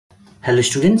Hello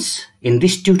students, in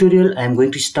this tutorial I am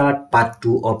going to start part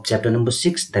 2 of chapter number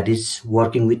 6, that is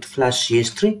working with Flash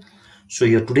CS3. So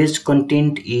your today's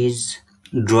content is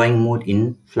drawing mode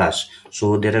in Flash.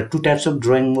 So there are two types of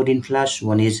drawing mode in Flash.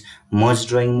 One is merge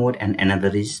drawing mode and another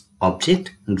is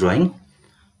object drawing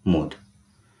mode.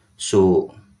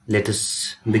 So let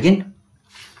us begin.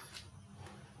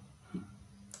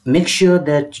 Make sure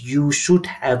that you should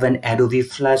have an Adobe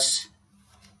Flash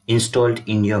installed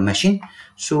in your machine.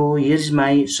 So here is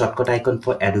my shortcut icon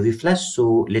for Adobe Flash.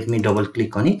 So let me double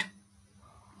click on it.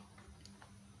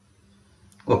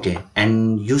 Okay,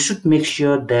 and you should make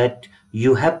sure that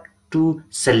you have to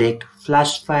select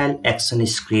Flash File Action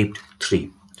Script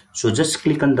 3. So just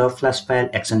click on the Flash File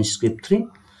Action Script 3.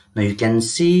 Now you can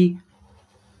see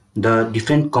the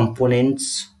different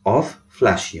components of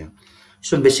Flash here.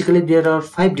 So basically there are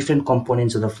 5 different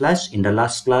components of the Flash. In the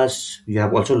last class you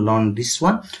have also learned this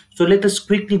one. So let us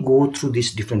quickly go through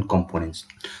these different components.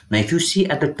 Now if you see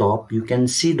at the top, you can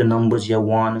see the numbers here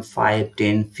 1, 5,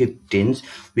 10, 15.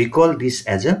 We call this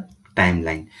as a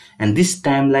timeline, and this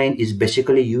timeline is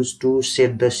basically used to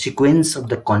set the sequence of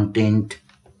the content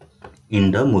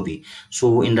in the movie.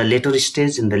 So in the later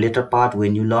stage, in the later part,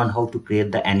 when you learn how to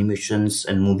create the animations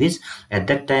and movies, at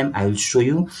that time I will show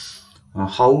you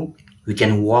how we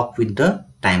can work with the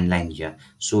timeline here.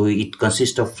 So it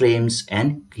consists of frames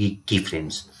and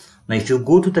keyframes. Now if you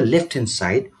go to the left hand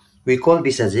side, we call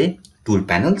this as a tool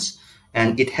panels,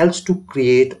 and it helps to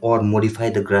create or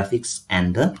modify the graphics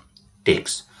and the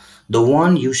text. The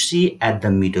one you see at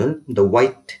the middle, the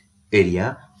white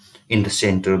area in the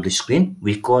center of the screen,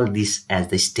 we call this as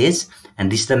the stage,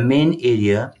 and this is the main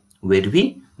area where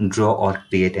we draw or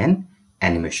create an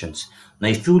animations. Now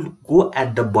if you go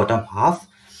at the bottom half,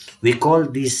 we call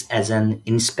this as an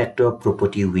inspector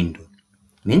property window.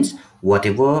 Means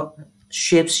whatever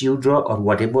shapes you draw or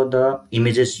whatever the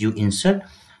images you insert,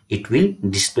 it will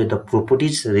display the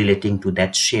properties relating to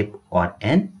that shape or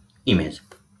an image.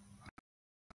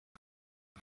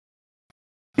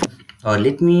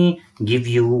 Let me give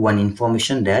you one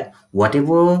information that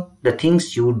whatever the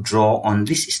things you draw on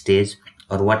this stage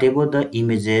or whatever the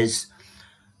images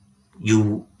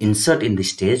you insert in the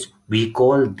stage, we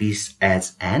call this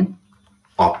as an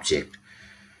object.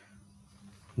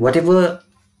 Whatever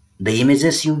the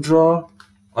images you draw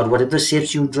or whatever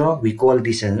shapes you draw, we call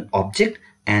this an object.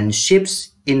 And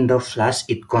shapes in the Flash,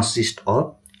 it consists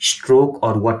of stroke,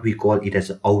 or what we call it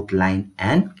as outline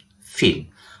and fill.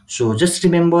 So just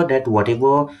remember that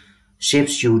whatever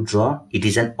shapes you draw, it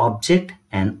is an object,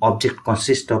 and object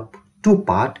consists of two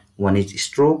parts. One is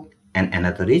stroke and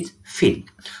another is fill.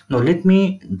 Now let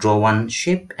me draw one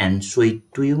shape and show it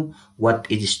to you what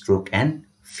is stroke and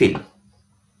fill.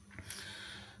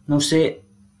 Now say,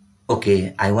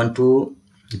 okay, I want to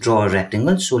draw a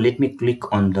rectangle, so let me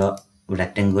click on the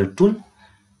rectangle tool.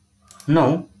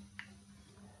 Now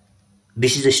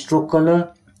this is a stroke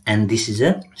color and this is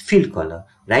a fill color.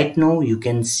 Right now you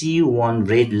can see one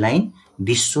red line.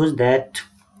 This shows that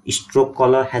stroke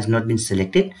color has not been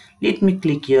selected. Let me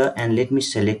click here and let me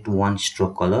select one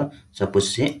stroke color,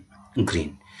 suppose say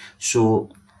green. So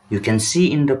you can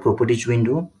see in the properties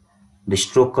window the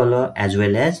stroke color as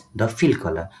well as the fill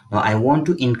color. Now I want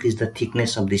to increase the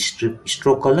thickness of this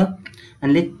stroke color,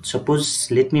 and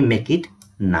let me make it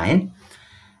 9,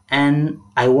 and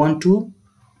I want to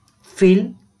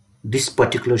fill this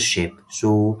particular shape.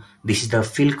 So this is the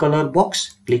fill color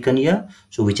box. Click on here.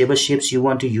 So whichever shapes you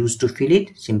want to use to fill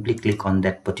it, simply click on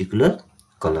that particular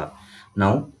color.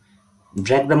 Now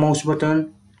drag the mouse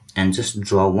button and just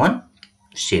draw one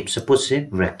shape, suppose say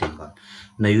rectangle.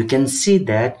 Now you can see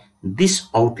that this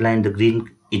outline, the green,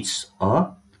 it's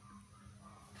a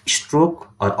stroke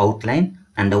or outline,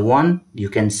 and the one you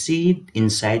can see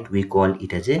inside, we call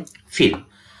it as a fill.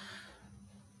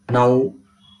 Now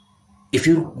if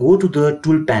you go to the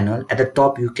tool panel at the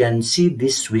top, you can see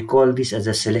this, we call this as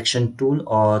a selection tool,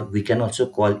 or we can also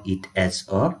call it as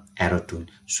a arrow tool.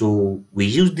 So we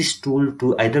use this tool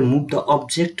to either move the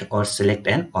object or select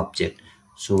an object.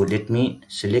 So let me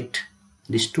select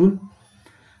this tool.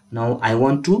 Now I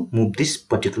want to move this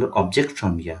particular object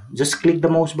from here. Just click the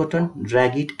mouse button,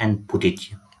 drag it and put it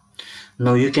here.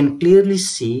 Now you can clearly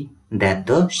see that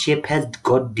the shape has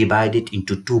got divided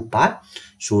into two parts.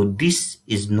 So this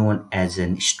is known as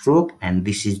an stroke and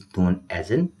this is known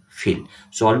as an fill.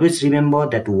 So always remember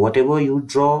that whatever you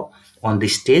draw on the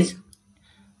stage,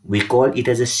 we call it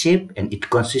as a shape, and it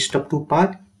consists of two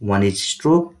parts. One is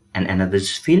stroke and another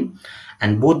is fill.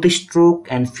 And both the stroke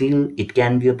and fill, it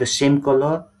can be of the same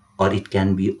color or it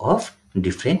can be of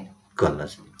different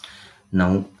colors.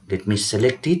 Now let me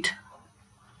select it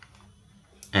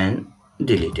and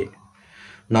delete it.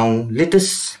 Now let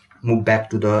us move back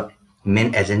to the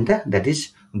main agenda, that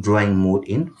is drawing mode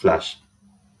in Flash.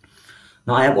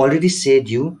 Now I have already said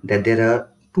you that there are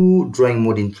two drawing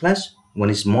mode in Flash. One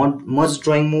is merge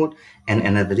drawing mode and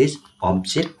another is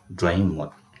object drawing mode.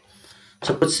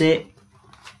 Suppose say,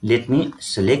 let me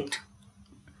select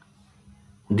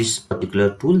this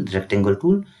particular tool, the rectangle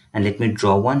tool, and let me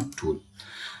draw one tool.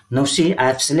 Now see, I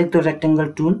have selected the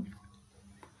rectangle tool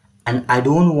and I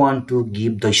don't want to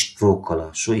give the stroke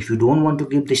color. So if you don't want to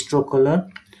give the stroke color,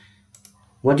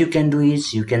 what you can do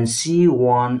is you can see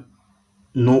one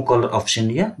no color option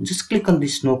here. Just click on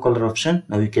this no color option.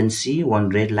 Now you can see one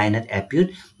red line had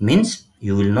appeared, means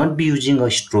you will not be using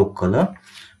a stroke color.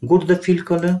 Go to the fill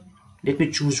color. Let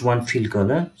me choose one fill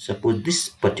color. Suppose this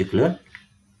particular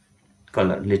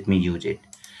color, let me use it.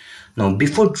 Now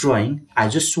before drawing, I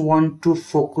just want to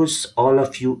focus all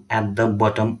of you at the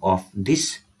bottom of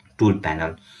this tool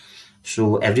panel.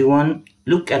 So everyone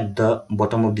look at the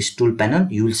bottom of this tool panel.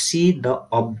 You will see the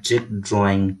object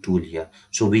drawing tool here.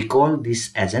 So we call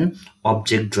this as an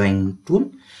object drawing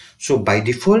tool. So by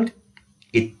default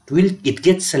it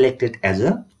gets selected as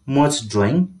a merge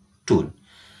drawing tool.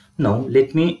 Now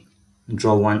let me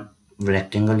draw one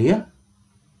rectangle here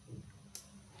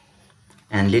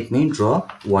and let me draw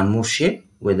one more shape,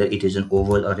 whether it is an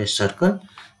oval or a circle.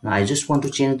 Now I just want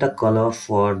to change the color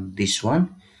for this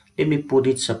one. Let me put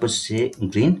it, suppose say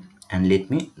green, and let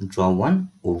me draw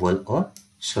one oval or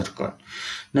circle.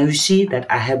 Now you see that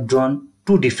I have drawn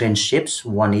two different shapes.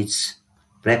 One is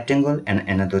rectangle and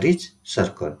another is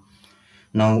circle.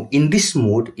 Now in this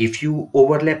mode, if you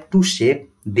overlap two shapes,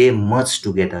 they merge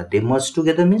together. They merge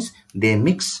together means they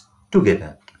mix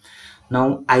together.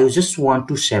 Now I just want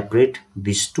to separate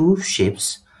these two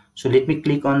shapes. So let me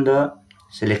click on the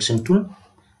selection tool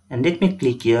and let me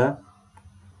click here.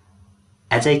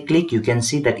 As I click, you can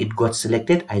see that it got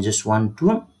selected. I just want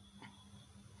to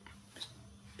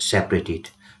separate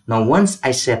it. Now once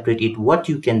I separate it, what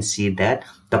you can see that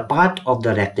the part of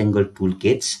the rectangle tool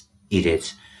gets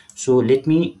erased. So let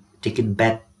me take it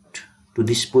back to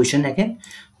this position again.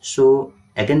 So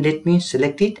again let me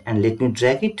select it and let me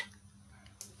drag it.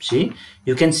 See,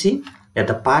 you can see that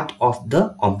the part of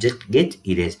the object gets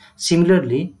erased.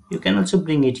 Similarly, you can also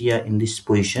bring it here in this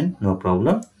position, no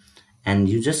problem. And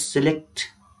you just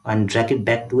select and drag it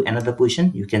back to another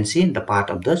position. You can see the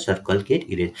part of the circle get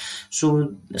erased.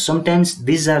 So sometimes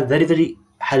these are very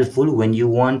helpful when you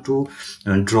want to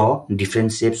draw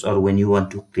different shapes or when you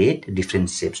want to create different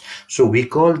shapes. So we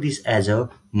call this as a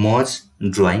merge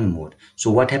drawing mode. So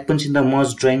what happens in the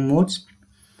merge drawing modes?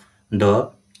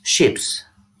 The shapes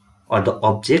or the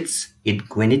objects,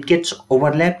 when it gets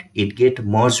overlapped, it gets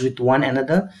merged with one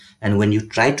another, and when you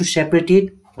try to separate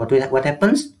it, what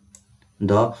happens?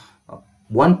 The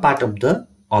one part of the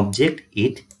object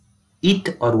it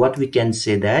or what we can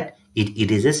say that it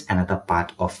erases another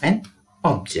part of an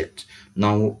object.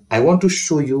 Now I want to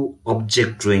show you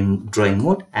object drawing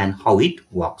mode and how it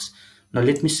works. Now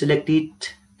let me select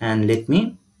it and let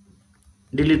me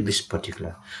delete this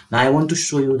particular. Now I want to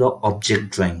show you the object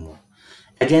drawing mode.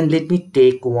 Again, let me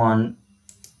take one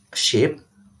shape,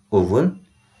 oval.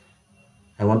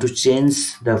 I want to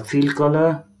change the fill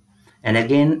color, and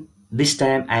again this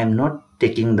time I am not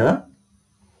taking the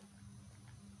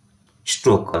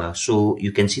stroke color. So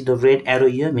you can see the red arrow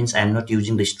here means I am not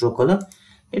using the stroke color.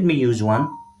 Let me use one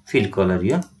fill color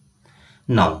here.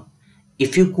 Now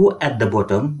if you go at the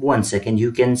bottom, one second,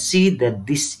 you can see that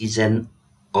this is an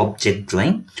object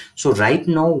drawing. So right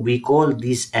now we call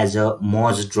this as a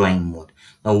merge drawing mode.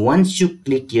 Now once you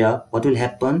click here, what will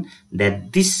happen,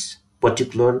 that this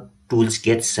particular tools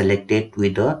get selected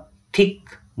with a thick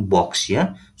box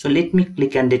here. So let me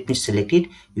click and let me select it.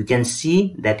 You can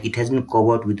see that it has been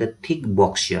covered with a thick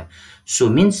box here. So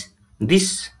means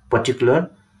this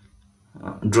particular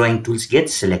drawing tools get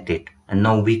selected, and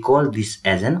now we call this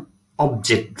as an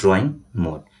object drawing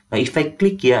mode. Now if I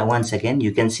click here once again,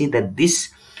 you can see that this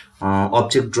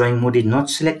object drawing mode is not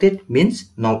selected,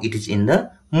 means now it is in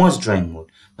the merge drawing mode.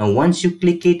 Now once you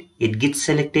click it, it gets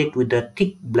selected with a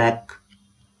thick black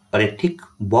or a thick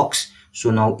box. So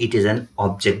now it is an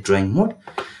object drawing mode.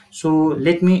 So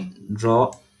let me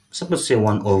draw, suppose say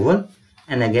one oval,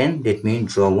 and again let me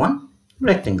draw one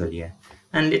rectangle here,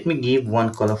 and let me give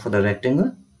one color for the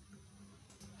rectangle,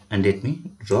 and let me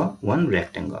draw one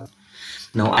rectangle.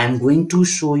 Now I am going to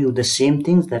show you the same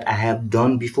things that I have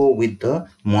done before with the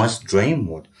merge drawing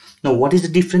mode. Now what is the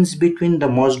difference between the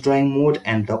merge drawing mode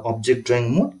and the object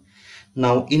drawing mode?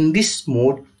 Now in this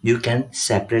mode you can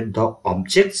separate the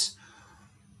objects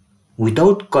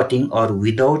without cutting or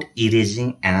without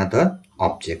erasing another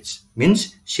objects.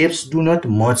 Means shapes do not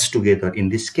merge together in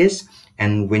this case,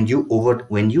 and when you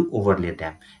overlay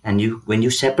them, and when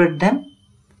you separate them,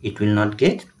 it will not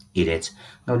get erased.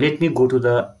 Now let me go to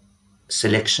the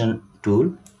selection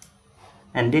tool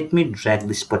and let me drag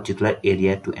this particular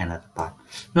area to another part.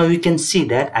 Now you can see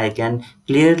that I can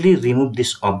clearly remove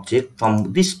this object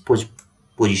from this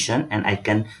position, and I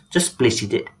can just place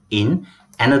it in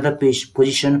another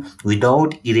position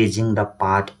without erasing the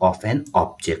part of an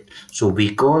object. So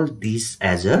we call this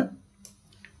as a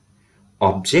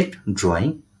object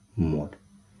drawing mode.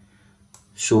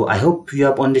 So I hope you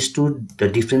have understood the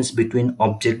difference between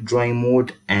object drawing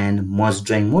mode and merge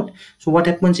drawing mode. So what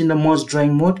happens in the merge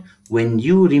drawing mode? When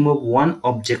you remove one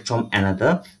object from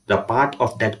another, the part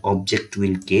of that object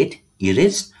will get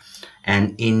erased.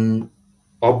 And in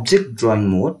object drawing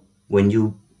mode, when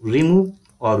you remove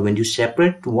or when you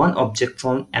separate one object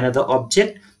from another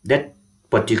object, the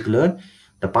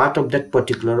part of that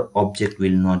particular object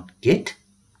will not get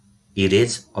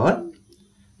erased or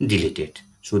deleted.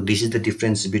 So this is the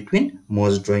difference between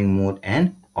merge drawing mode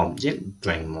and object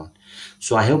drawing mode.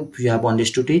 So I hope you have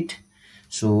understood it.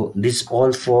 So this is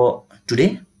all for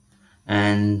today,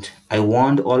 and I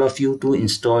want all of you to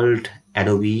install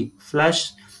Adobe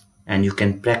Flash, and you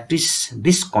can practice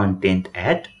this content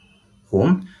at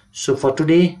home. So for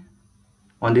today,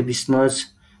 only this much.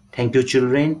 Thank you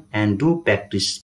children, and do practice